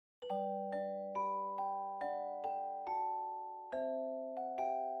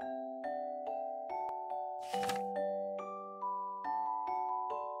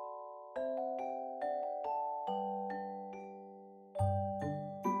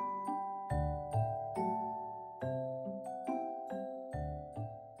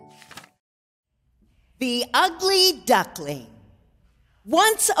The Ugly Duckling.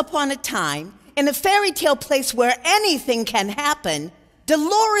 Once upon a time, in a fairy tale place where anything can happen,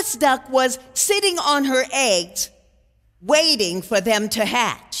 Dolores Duck was sitting on her eggs, waiting for them to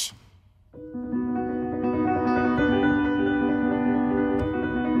hatch.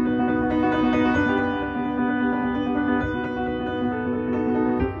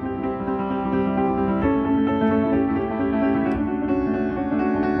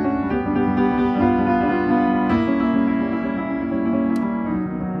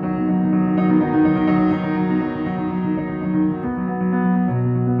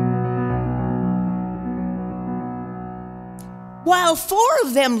 While 4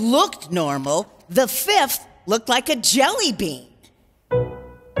 of them looked normal, the 5th looked like a jelly bean.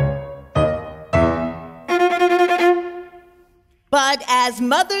 But as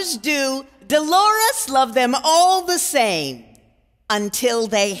mothers do, Dolores loved them all the same until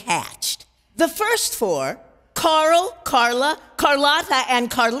they hatched. The first 4, Carl, Carla, Carlotta, and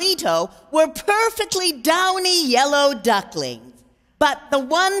Carlito, were perfectly downy yellow ducklings. But the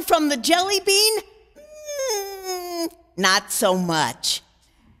one from the jelly bean? Not so much.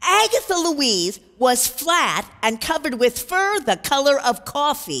 Agatha Louise was flat and covered with fur the color of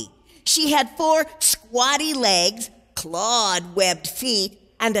coffee. She had 4 squatty legs, clawed webbed feet,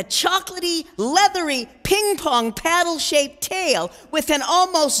 and a chocolatey, leathery, ping-pong paddle-shaped tail with an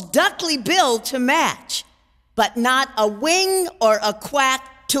almost duckly bill to match, but not a wing or a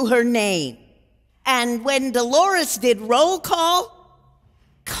quack to her name. And when Dolores did roll call,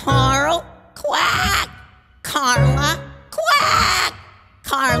 Carl, quack, Carla, quack,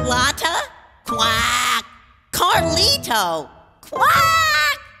 Carlotta, quack, Carlito,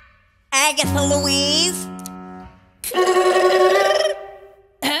 quack, Agatha Louise,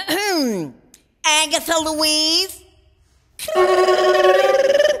 Agatha Louise,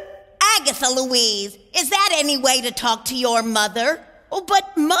 Agatha Louise, is that any way to talk to your mother? Oh,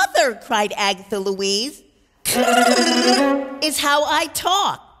 but mother, cried Agatha Louise, is how I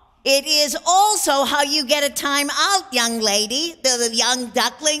talk. It is also how you get a time out, young lady, the young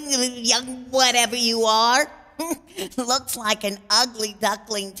duckling, the young whatever you are. Looks like an ugly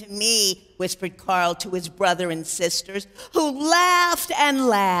duckling to me, whispered Carl to his brother and sisters, who laughed and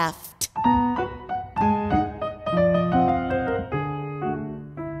laughed.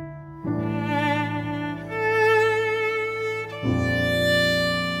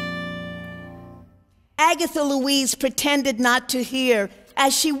 Agatha Louise pretended not to hear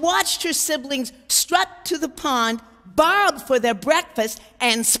as she watched her siblings strut to the pond, bob for their breakfast,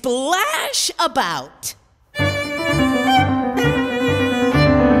 and splash about.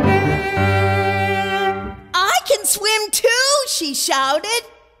 I can swim too, she shouted.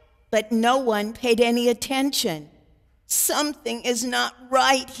 But no one paid any attention. Something is not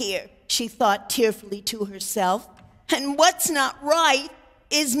right here, she thought tearfully to herself. And what's not right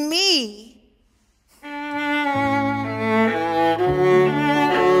is me.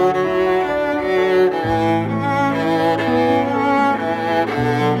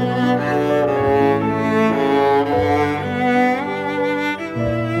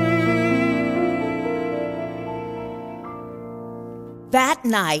 That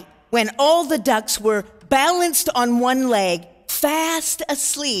night, when all the ducks were balanced on one leg, fast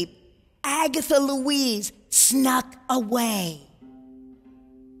asleep, Agatha Louise snuck away.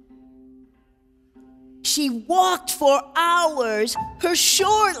 She walked for hours, her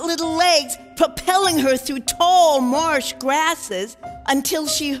short little legs propelling her through tall marsh grasses until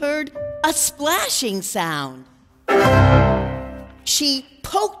she heard a splashing sound. She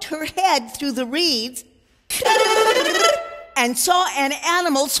poked her head through the reeds and saw an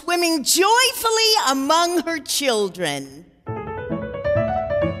animal swimming joyfully among her children.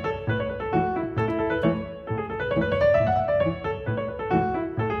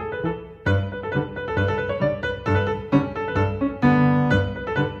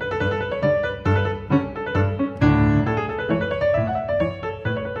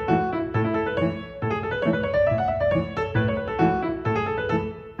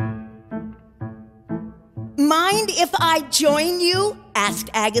 Mind if I join you? Asked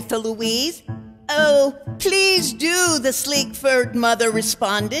Agatha Louise. Oh, please do, the sleek-furred mother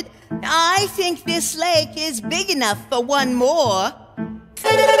responded. I think this lake is big enough for one more.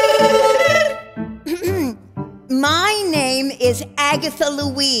 My name is Agatha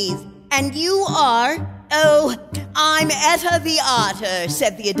Louise, and you are? Oh, I'm Etta the Otter,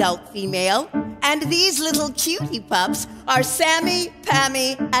 said the adult female. And these little cutie pups are Sammy,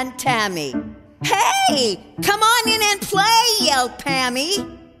 Pammy, and Tammy. Hey, come on in and play, yelled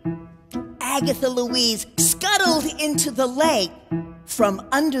Pammy. Agatha Louise scuttled into the lake. From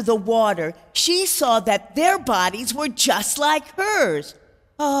under the water, she saw that their bodies were just like hers.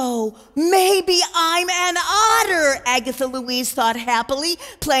 Oh, maybe I'm an otter, Agatha Louise thought happily,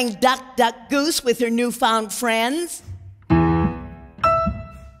 playing duck, duck, goose with her newfound friends.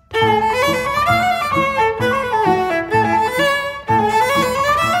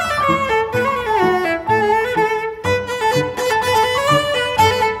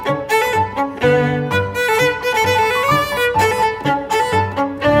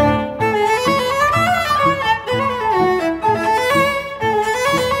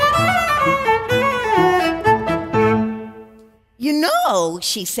 You know,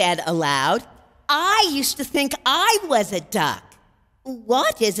 she said aloud, I used to think I was a duck.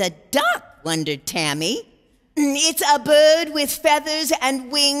 What is a duck? Wondered Tammy. It's a bird with feathers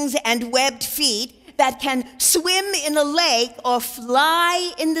and wings and webbed feet that can swim in a lake or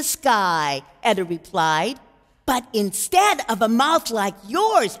fly in the sky, Etta replied. But instead of a mouth like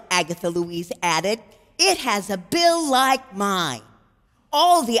yours, Agatha Louise added, it has a bill like mine.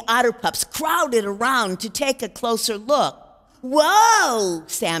 All the otter pups crowded around to take a closer look. Whoa,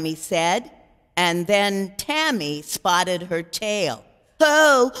 Sammy said, and then Tammy spotted her tail.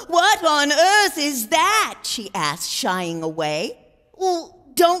 Oh, what on earth is that? She asked, shying away. Well,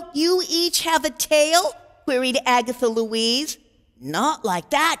 don't you each have a tail? Queried Agatha Louise. Not like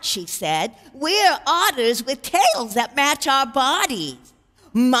that, she said. We're otters with tails that match our bodies.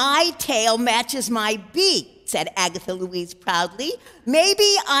 My tail matches my beak, said Agatha Louise proudly.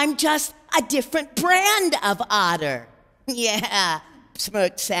 Maybe I'm just a different brand of otter. Yeah,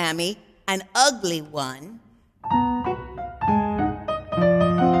 smirked Sammy, an ugly one.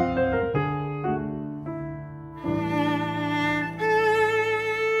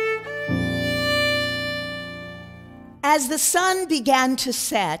 As the sun began to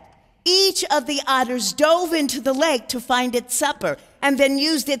set, each of the otters dove into the lake to find its supper and then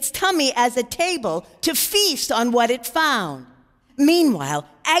used its tummy as a table to feast on what it found. Meanwhile,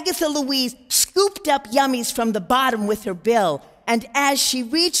 Agatha Louise scooped up yummies from the bottom with her bill, and as she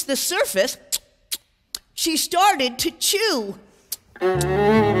reached the surface, she started to chew.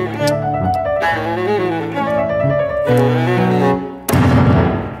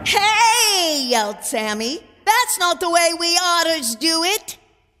 Hey, yelled Sammy. That's not the way we otters do it.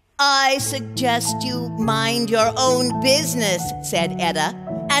 I suggest you mind your own business, said Etta,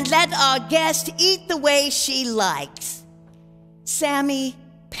 and let our guest eat the way she likes. Sammy,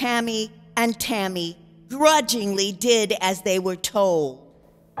 Pammy, and Tammy grudgingly did as they were told.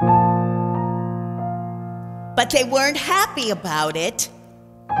 But they weren't happy about it.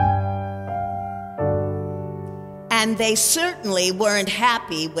 And they certainly weren't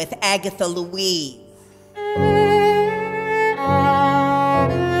happy with Agatha Louise.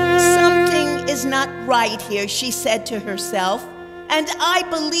 Something is not right here, she said to herself, and I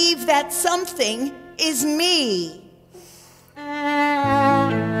believe that something is me.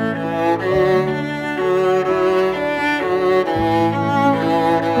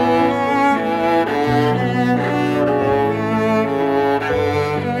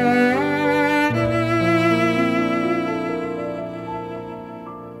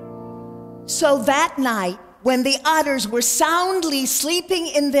 So that night, when the otters were soundly sleeping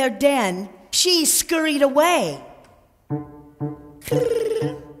in their den, she scurried away.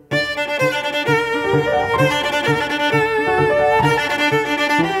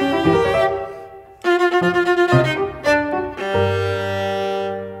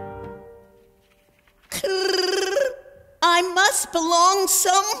 I must belong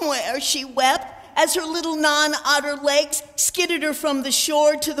somewhere, she wept, as her little non-otter legs skidded her from the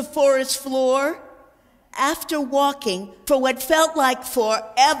shore to the forest floor. After walking for what felt like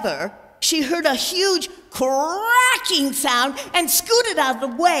forever, she heard a huge cracking sound and scooted out of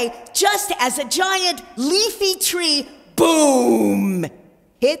the way just as a giant leafy tree, boom,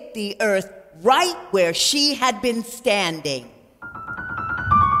 hit the earth right where she had been standing.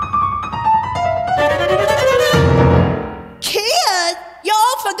 Kids,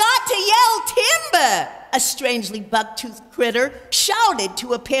 y'all forgot to yell timber! A strangely buck-toothed critter shouted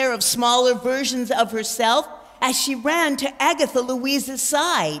to a pair of smaller versions of herself as she ran to Agatha Louise's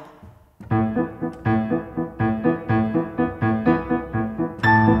side.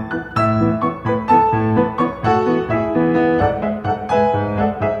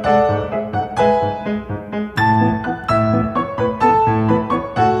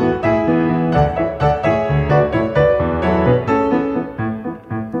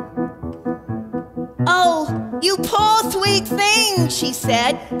 she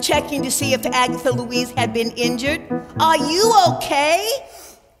said, checking to see if Agatha Louise had been injured. "Are you okay?"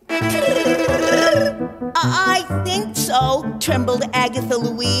 "I think so," trembled Agatha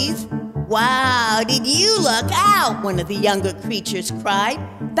Louise. "Wow, did you look out?" one of the younger creatures cried.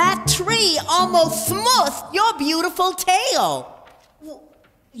 "That tree almost smoothed your beautiful tail."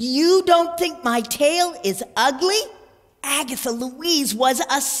 "You don't think my tail is ugly?" Agatha Louise was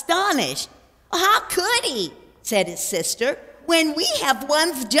astonished. "How could he?" said his sister, "when we have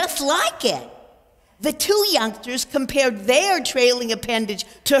ones just like it." The two youngsters compared their trailing appendage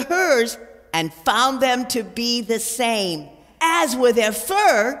to hers and found them to be the same, as were their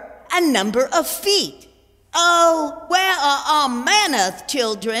fur and number of feet. "Oh, where are our manners,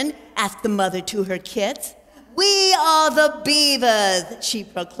 children?" asked the mother to her kits. "We are the Beavers," she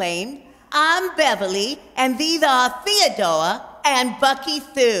proclaimed. "I'm Beverly, and these are Theodora and Bucky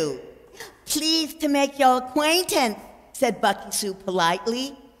Sue." "Pleased to make your acquaintance," said Bucky Sue politely.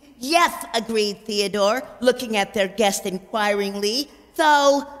 "Yes," agreed Theodore, looking at their guest inquiringly. "So,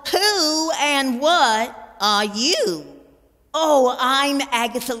 who and what are you?" "Oh, I'm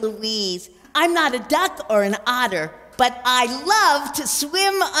Agatha Louise. I'm not a duck or an otter, but I love to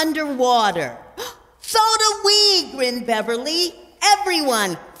swim underwater." "So do we," grinned Beverly.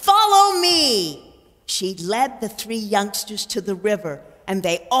 "Everyone, follow me." She led the three youngsters to the river, and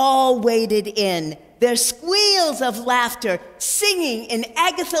they all waded in, their squeals of laughter singing in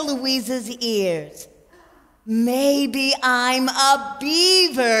Agatha Louise's ears. "Maybe I'm a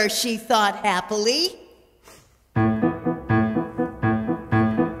beaver," she thought happily.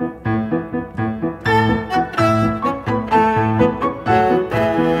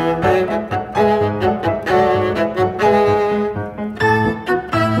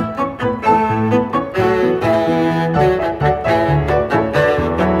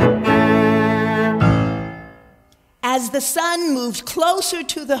 As the sun moved closer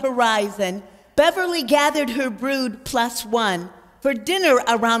to the horizon, Beverly gathered her brood plus one for dinner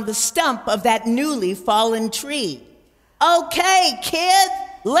around the stump of that newly fallen tree. "Okay, kids,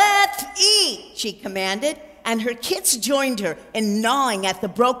 let's eat," she commanded, and her kits joined her in gnawing at the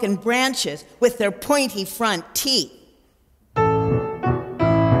broken branches with their pointy front teeth.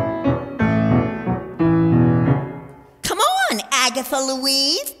 "Come on, Agatha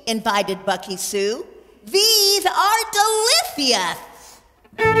Louise," invited Bucky Sue. "These are delicious."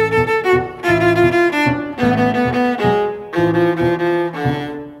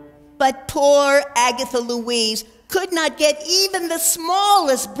 But poor Agatha Louise could not get even the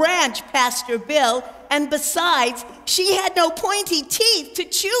smallest branch past her bill, and besides, she had no pointy teeth to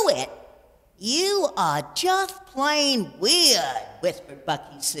chew it. "You are just plain weird," whispered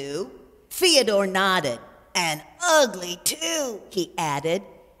Bucky Sue. Theodore nodded. "And ugly, too," he added,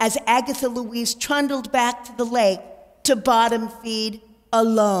 as Agatha Louise trundled back to the lake to bottom feed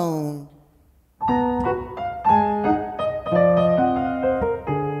alone.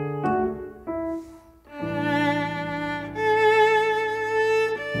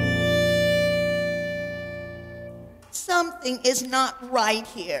 "Something is not right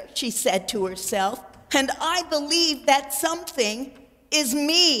here," she said to herself, "and I believe that something is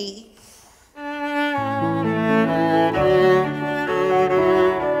me."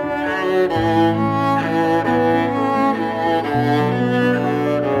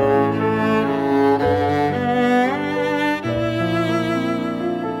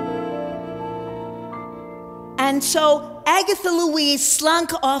 And so Agatha Louise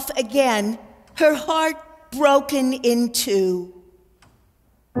slunk off again, her heart broken in two.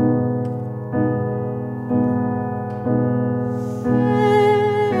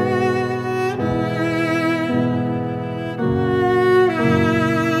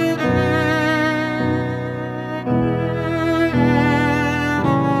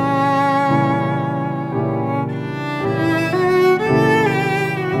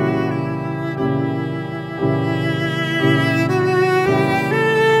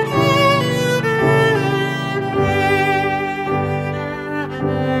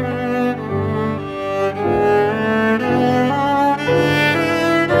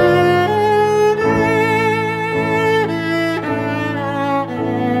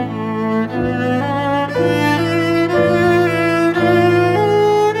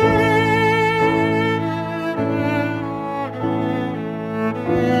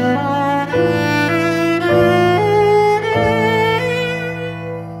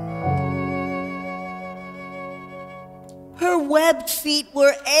 webbed feet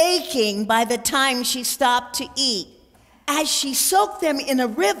were aching by the time she stopped to eat. As she soaked them in a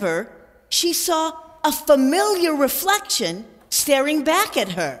river, she saw a familiar reflection staring back at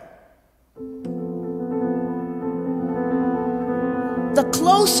her. the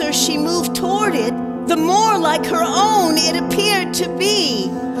closer she moved toward it, the more like her own it appeared to be.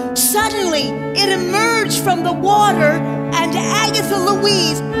 Suddenly, it emerged from the water, and Agatha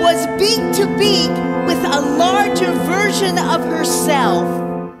Louise was beak to beak with a larger version of herself.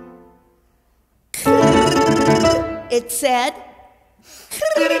 It said.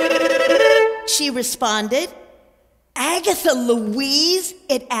 She responded. Agatha Louise?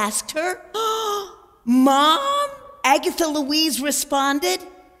 It asked her. Mom? Agatha Louise responded.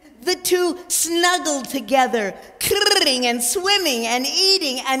 The two snuggled together, crittering and swimming and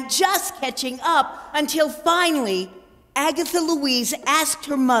eating and just catching up until finally Agatha Louise asked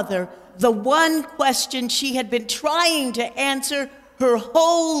her mother the one question she had been trying to answer her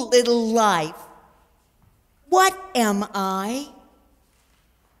whole little life. What am I?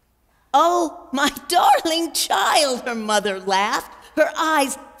 Oh, my darling child, her mother laughed, her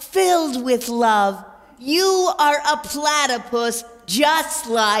eyes filled with love. You are a platypus just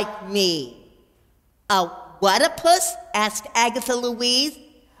like me. A what-a-puss? Asked Agatha Louise.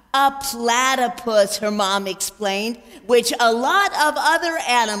 A platypus, her mom explained, which a lot of other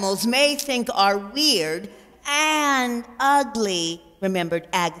animals may think are weird and ugly, remembered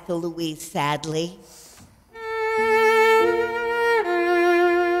Agatha Louise sadly.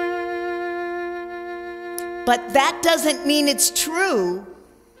 But that doesn't mean it's true.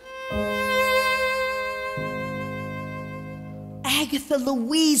 Agatha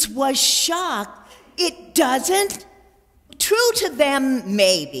Louise was shocked. It doesn't? True to them,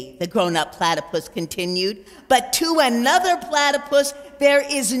 maybe, the grown-up platypus continued, but to another platypus, there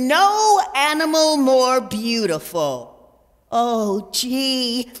is no animal more beautiful. Oh,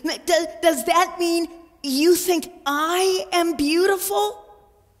 gee, does that mean you think I am beautiful?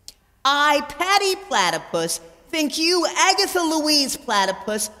 I, Patty Platypus, think you, Agatha Louise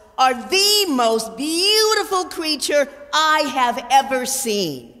Platypus, are the most beautiful creature I have ever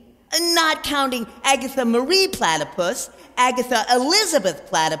seen. Not counting Agatha Marie Platypus, Agatha Elizabeth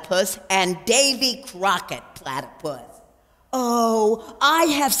Platypus, and Davy Crockett Platypus. Oh, I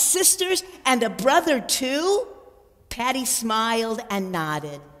have sisters and a brother too? Patty smiled and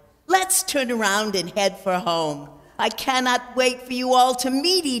nodded. Let's turn around and head for home. I cannot wait for you all to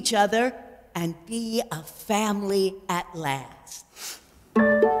meet each other and be a family at last.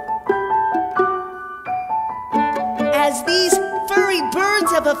 As these furry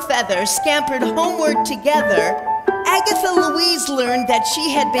birds of a feather scampered homeward together, Agatha Louise learned that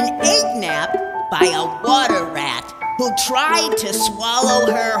she had been egg-napped by a water rat who tried to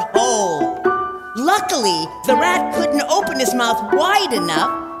swallow her whole. Luckily, the rat couldn't open his mouth wide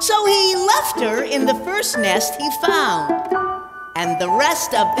enough, so he left her in the first nest he found. And the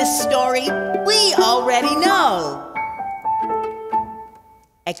rest of this story we already know.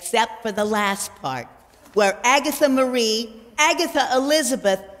 Except for the last part, where Agatha Marie, Agatha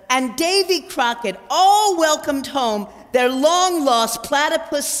Elizabeth, and Davy Crockett all welcomed home their long-lost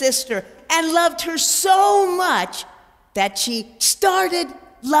platypus sister and loved her so much that she started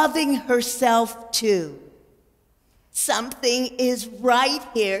loving herself too. Something is right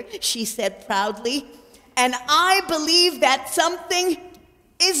here, she said proudly, and I believe that something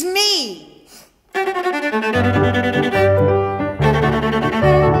is me.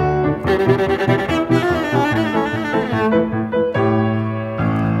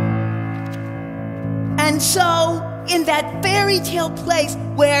 And so, in that fairy tale place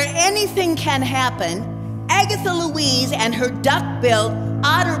where anything can happen, Agatha Louise and her duck-billed,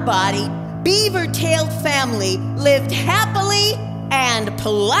 otter-bodied, beaver-tailed family lived happily and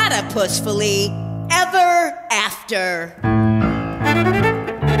platypusfully ever after.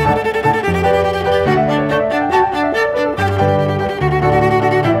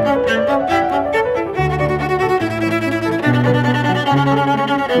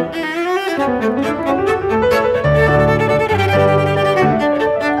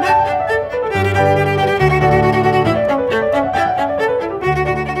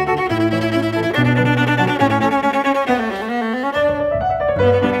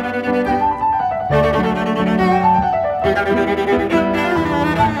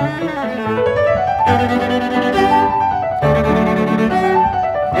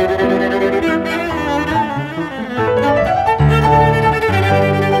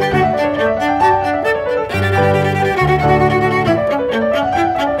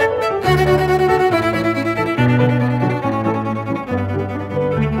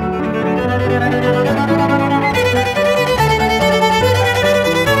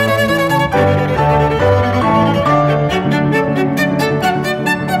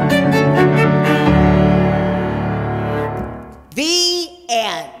 The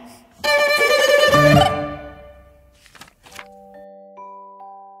end.